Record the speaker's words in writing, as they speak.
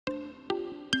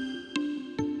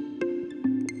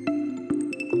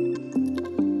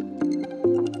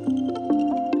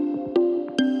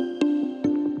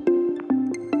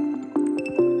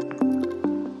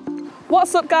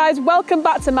What's up guys, welcome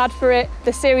back to Mad For It,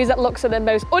 the series that looks at the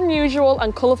most unusual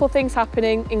and colourful things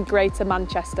happening in Greater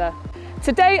Manchester.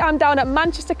 Today I'm down at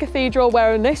Manchester Cathedral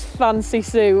wearing this fancy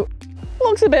suit.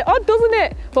 Looks a bit odd, doesn't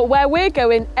it? But where we're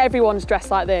going, everyone's dressed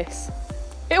like this.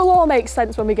 It'll all make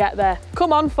sense when we get there.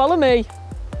 Come on, follow me.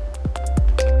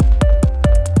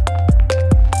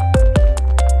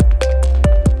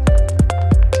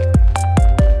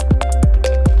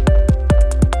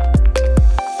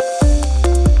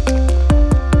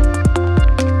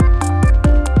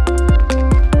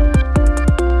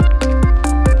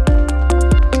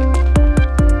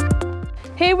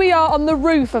 Here we are on the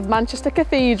roof of Manchester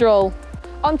Cathedral.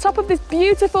 On top of this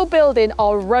beautiful building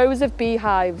are rows of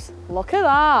beehives. Look at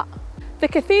that. The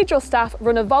cathedral staff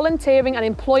run a volunteering and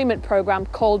employment programme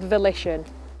called Volition.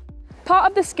 Part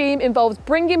of the scheme involves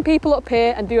bringing people up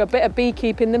here and do a bit of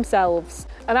beekeeping themselves.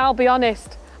 And I'll be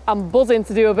honest, I'm buzzing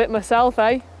to do a bit myself,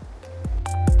 eh?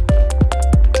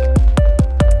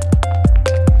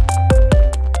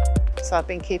 So I've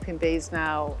been keeping bees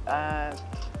now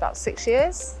about 6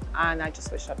 years, and I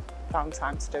just wish I'd found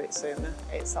time to do it sooner.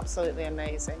 It's absolutely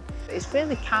amazing. It's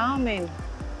really calming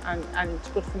and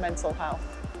good for mental health.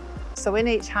 So in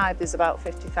each hive there's about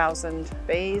 50,000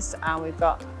 bees, and we've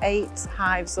got 8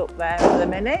 hives up there at the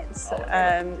minute. So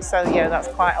yeah, that's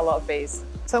quite a lot of bees.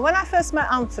 So when I first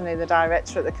met Anthony, the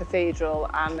director at the cathedral,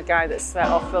 and the guy that set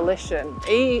off Volition,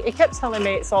 he kept telling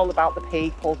me it's all about the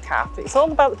people, Kath. It's all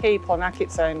about the people, and I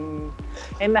keep saying,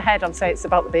 in my head I'm saying it's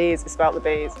about the bees, it's about the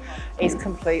bees. He's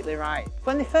completely right.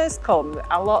 When they first come,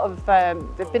 a lot of,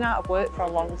 they've been out of work for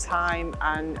a long time,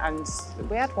 and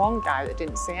we had one guy that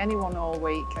didn't see anyone all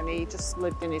week, and he just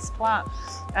lived in his flat,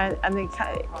 and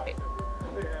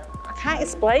I can't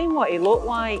explain what he looked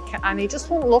like, and he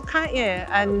just won't look at you.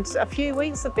 And a few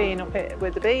weeks of being up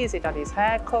with the bees, he'd had his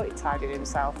hair cut, he'd tidied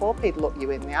himself up, he'd look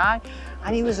you in the eye,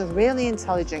 and he was a really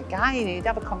intelligent guy, and he'd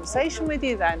have a conversation with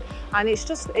you then. And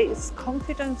it's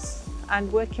confidence,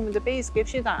 and working with the bees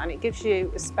gives you that, and it gives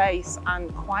you a space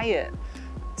and quiet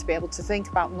to be able to think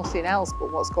about nothing else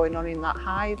but what's going on in that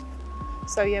hive.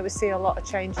 So yeah, we see a lot of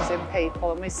changes in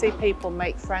people, and we see people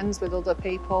make friends with other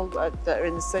people that are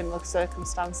in similar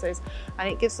circumstances, and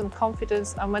it gives them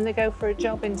confidence. And when they go for a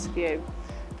job interview,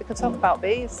 they can talk about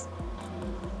bees.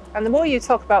 And the more you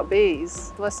talk about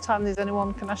bees, the less time there's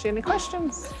anyone can ask you any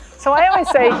questions. So I always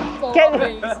say,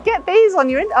 get bees on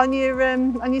your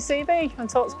CV and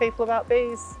talk to people about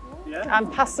bees,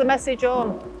 and pass the message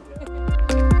on.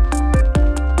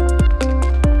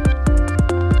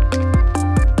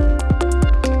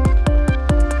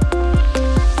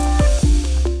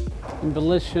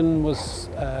 Volition was,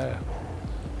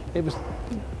 it was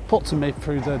put to me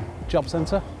through the job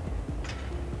centre,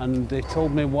 and they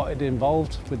told me what it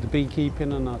involved with the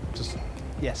beekeeping, and I just,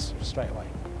 yes, straight away.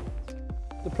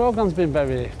 The programme's been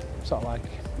very sort of like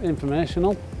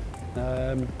informational,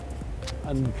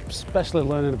 and especially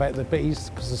learning about the bees,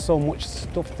 because there's so much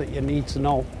stuff that you need to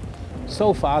know.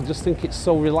 So far I just think it's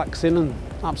so relaxing and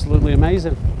absolutely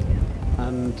amazing,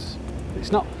 and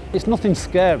it's nothing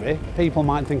scary. People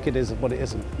might think it is, but it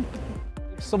isn't.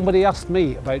 If somebody asked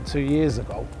me about 2 years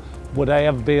ago, would I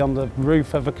ever be on the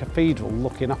roof of a cathedral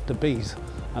looking after bees?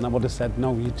 And I would have said,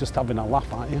 no, you're just having a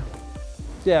laugh, aren't you?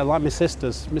 Yeah, like my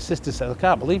sister said, I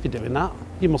can't believe you're doing that.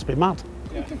 You must be mad.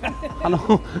 Yeah. I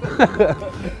know.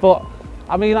 But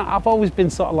I mean, I've always been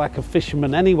sort of like a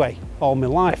fisherman anyway, all my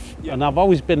life. Yeah. And I've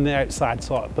always been the outside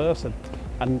sort of person.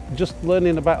 And just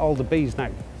learning about all the bees now,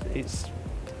 it's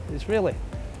really,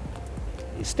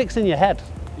 it sticks in your head,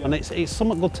 and it's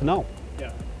something good to know.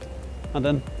 Yeah. And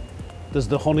then there's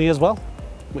the honey as well,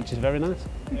 which is very nice.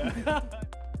 Yeah.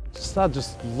 I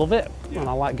just love it, and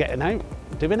I like getting out,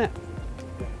 doing it.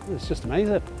 It's just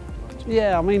amazing.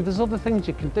 Yeah, I mean, there's other things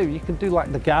you can do. You can do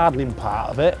like the gardening part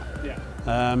of it. Yeah.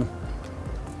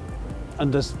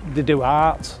 And they do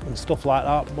art and stuff like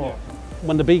that, but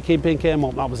when the beekeeping came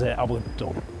up, that was it. I was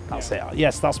done. That's it.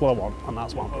 Yes, that's what I want, and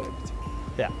that's what I'm doing.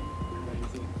 Yeah.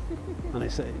 And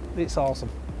it's awesome.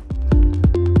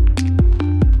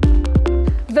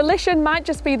 Volition might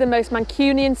just be the most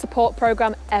Mancunian support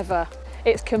programme ever.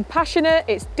 It's compassionate,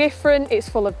 it's different, it's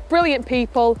full of brilliant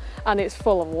people, and it's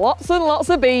full of lots and lots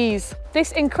of bees.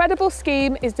 This incredible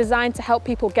scheme is designed to help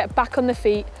people get back on their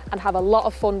feet and have a lot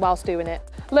of fun whilst doing it.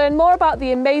 Learn more about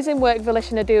the amazing work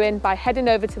Volition are doing by heading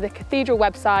over to the Cathedral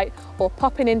website or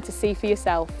popping in to see for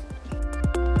yourself.